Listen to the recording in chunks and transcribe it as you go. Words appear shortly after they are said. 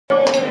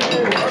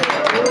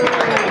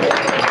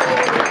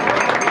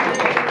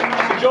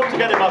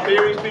come up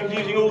here. He's been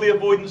using all the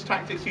avoidance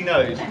tactics he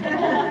knows.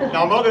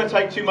 Now, I'm not going to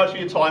take too much of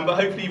your time, but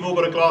hopefully you've all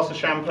got a glass of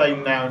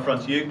champagne now in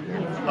front of you.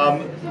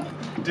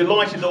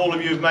 Delighted that all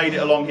of you have made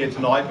it along here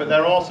tonight, but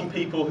there are some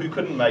people who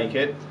couldn't make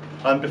it.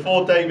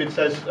 Before David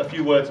says a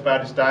few words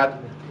about his dad,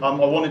 I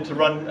wanted to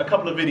run a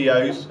couple of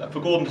videos for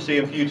Gordon to see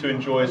and for you to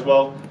enjoy as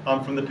well,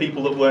 from the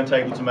people that weren't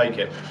able to make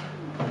it.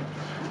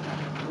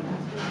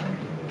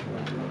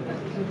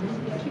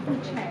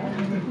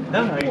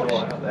 No, he's all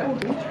right up there.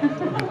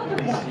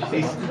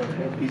 He's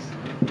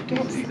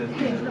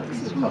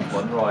a tough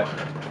one, right.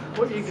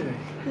 What are you doing?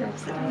 I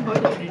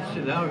don't need to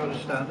sit down, I've got to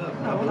stand up.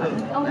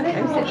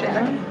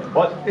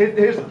 Well,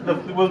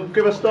 we'll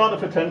give a starter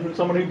for 10 from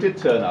someone who did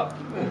turn up.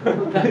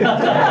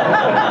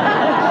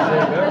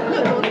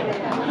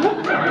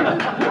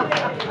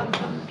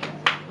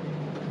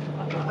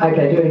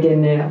 Okay, do it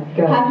again now.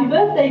 Go. Happy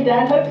birthday,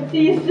 Dad. Hope to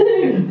see you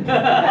soon.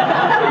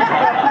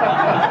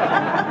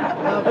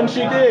 And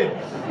she did.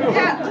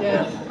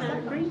 Yes.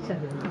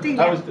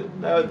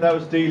 That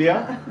was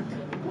Delia.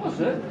 Was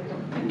it?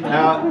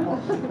 Now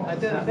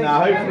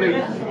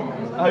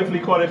hopefully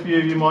quite a few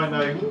of you might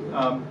know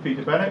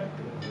Peter Bennett.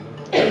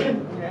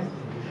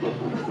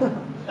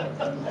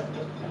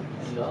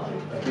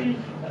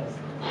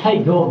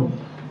 Hey Gordon,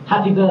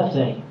 happy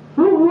birthday.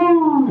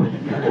 Woo-woo!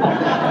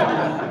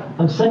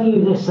 I'm sending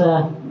you this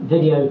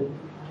video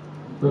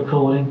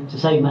recording to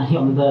save money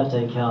on the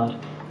birthday card.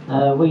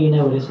 Well, you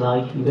know what it's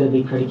like. You've got to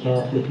be pretty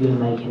careful if you're going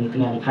to make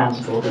anything out of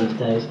transport these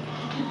days.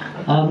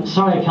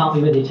 Sorry I can't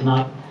be with you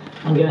tonight.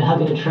 I'm going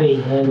hugging a tree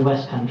in the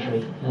West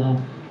Country.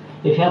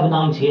 If you have a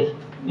 90th,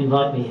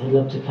 invite me. I'd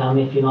love to come.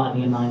 If you're not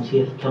having a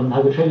 90th, come and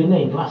hug a tree with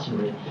me in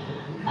Glastonbury.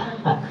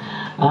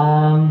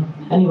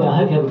 Anyway, I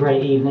hope you have a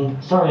great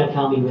evening. Sorry I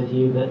can't be with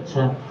you, but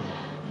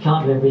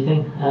can't do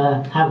everything.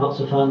 Have lots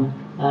of fun.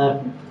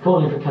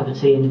 Call in for a cup of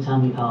tea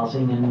anytime you're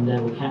passing, and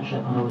we'll catch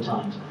up on other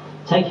times.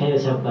 Take care of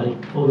yourself, buddy.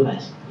 All the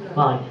best.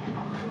 Bye.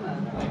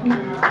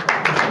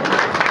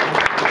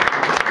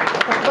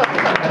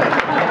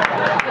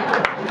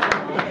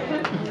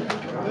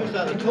 Where's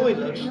that, the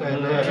toilet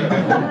stand there?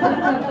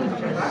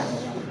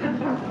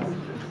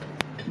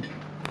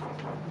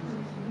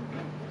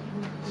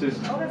 This is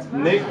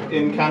Nick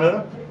in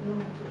Canada.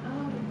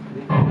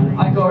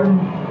 Hi Gordon,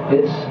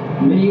 it's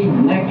me,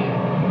 Nick,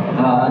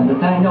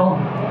 Nathaniel,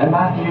 and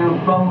Matthew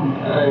from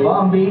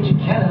Palm Beach,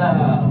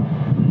 Canada.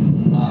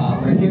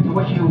 We're here to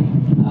wish you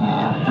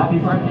happy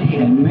birthday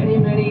and many,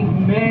 many,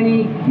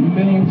 many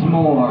millions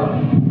more.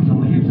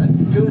 So here's a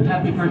good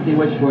happy birthday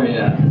wish for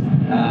you.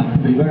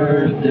 Happy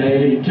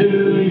birthday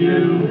to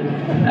you.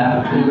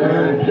 Happy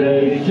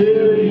birthday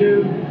to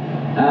you.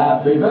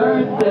 Happy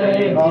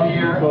birthday,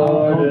 dear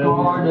Uncle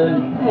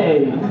Gordon.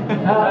 Hey,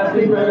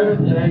 happy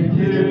birthday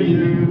to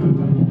you.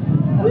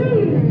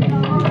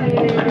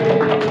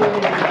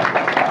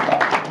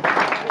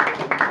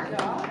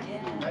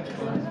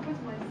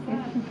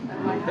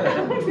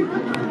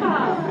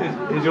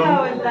 Is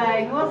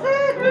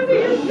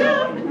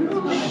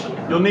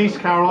your niece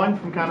Caroline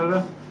from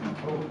Canada?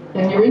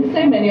 And you're in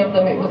so many of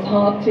them, it was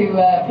hard to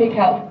pick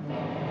out.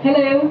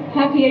 Hello,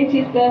 happy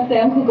 80th birthday,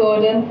 Uncle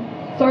Gordon.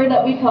 Sorry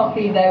that we can't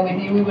be there with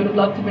you. We would have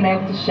loved to have been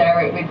able to share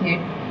it with you.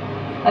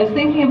 I was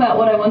thinking about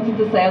what I wanted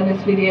to say on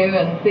this video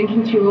and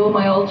thinking through all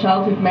my old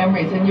childhood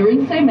memories, and you're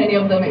in so many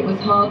of them, it was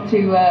hard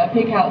to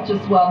pick out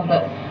just one,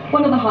 but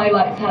one of the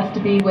highlights has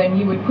to be when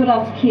you would put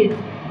us kids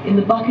in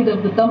the bucket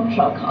of the dump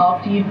truck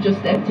after you've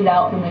just emptied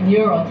out the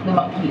manure onto the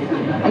monkeys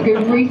and go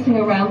racing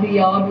around the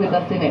yard with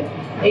us in it,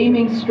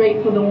 aiming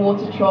straight for the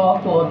water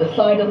trough or the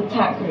side of the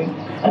tack room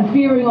and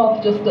veering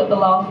off just at the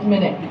last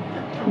minute,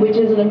 which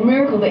is a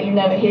miracle that you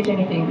never hit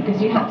anything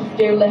because you had to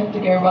steer left to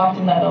go right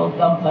in that old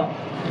dumper.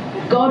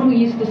 God, we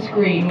used to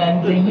scream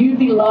and you'd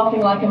be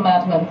laughing like a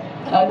madman.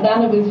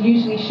 Nana was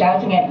usually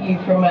shouting at you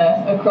from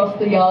across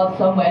the yard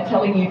somewhere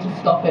telling you to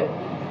stop it.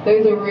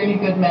 Those are really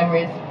good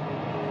memories.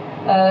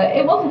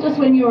 It wasn't just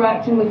when you were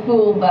acting the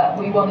fool that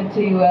we wanted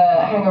to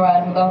hang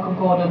around with Uncle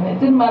Gordon. It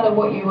didn't matter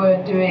what you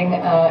were doing,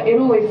 it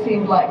always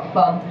seemed like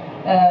fun.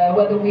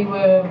 Whether we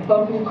were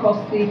bumping across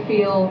the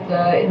field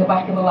in the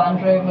back of the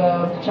Land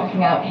Rover,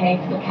 chucking out hay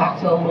for the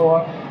cattle,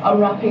 or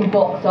unwrapping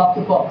box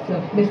after box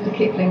of Mr.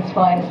 Kipling's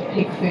finest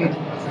pig food.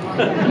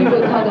 We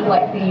were kind of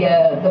like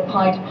the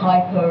Pied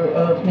Piper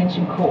of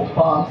Minchin Court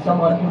Farm,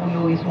 someone who we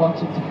always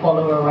wanted to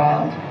follow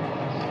around.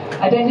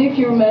 I don't know if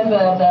you remember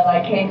that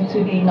I came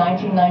to the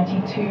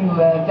 1992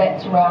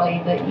 Vets Rally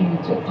that you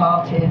took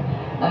part in.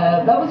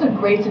 That was a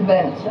great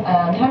event,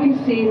 and having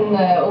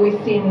always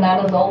seen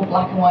Nana's old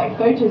black and white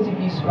photos of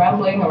you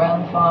scrambling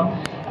around the farm,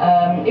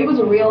 it was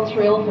a real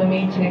thrill for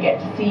me to get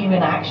to see you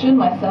in action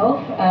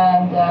myself,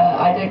 and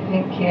I don't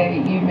think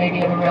you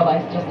maybe ever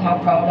realized just how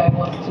proud I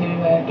was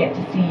to get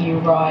to see you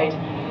ride.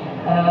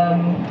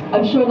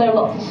 I'm sure there are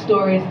lots of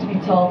stories to be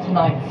told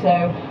tonight,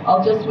 so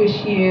I'll just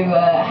wish you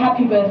a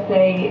happy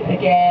birthday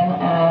again,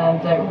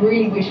 and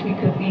really wish we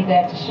could be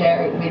there to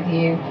share it with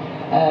you.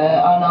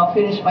 And I'll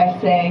finish by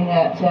saying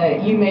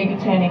that you may be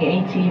turning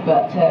 80,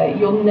 but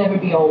you'll never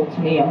be old to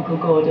me, Uncle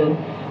Gordon.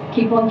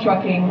 Keep on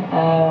trucking.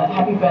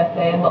 Happy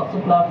birthday and lots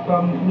of love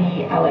from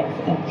me, Alex,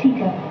 and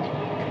Tika.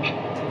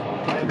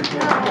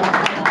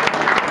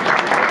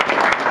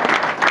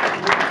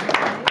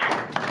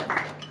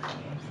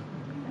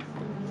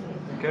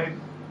 Okay,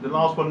 the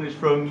last one is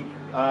from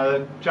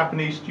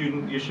Japanese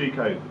student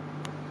Yoshiko.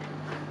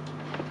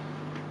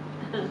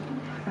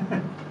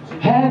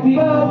 Happy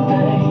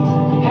birthday,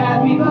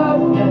 happy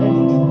birthday,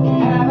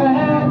 have a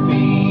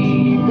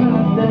happy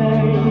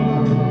birthday.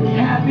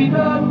 Happy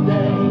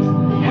birthday,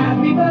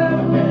 happy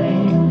birthday,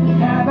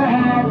 have a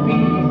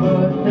happy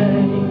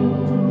birthday.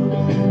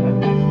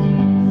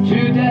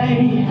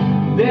 Today,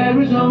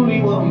 there is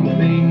only one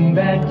thing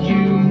that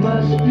you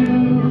must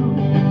do.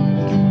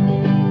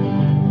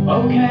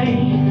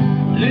 Okay,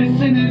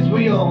 listen as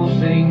we all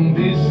sing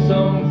this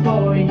song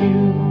for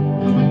you.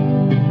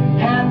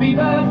 Happy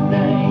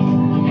birthday,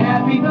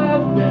 happy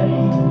birthday,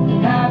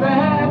 have a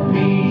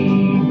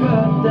happy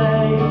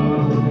birthday.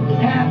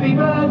 Happy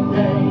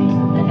birthday,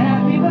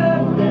 happy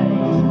birthday,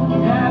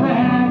 have a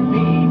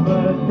happy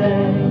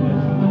birthday.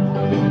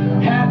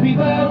 Happy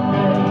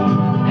birthday,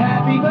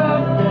 happy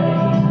birthday,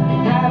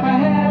 have a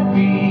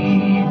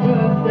happy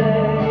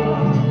birthday.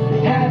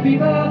 Happy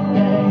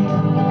birthday,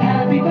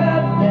 happy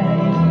birthday,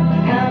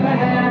 have a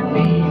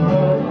happy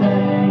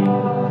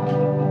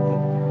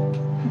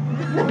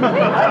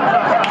birthday.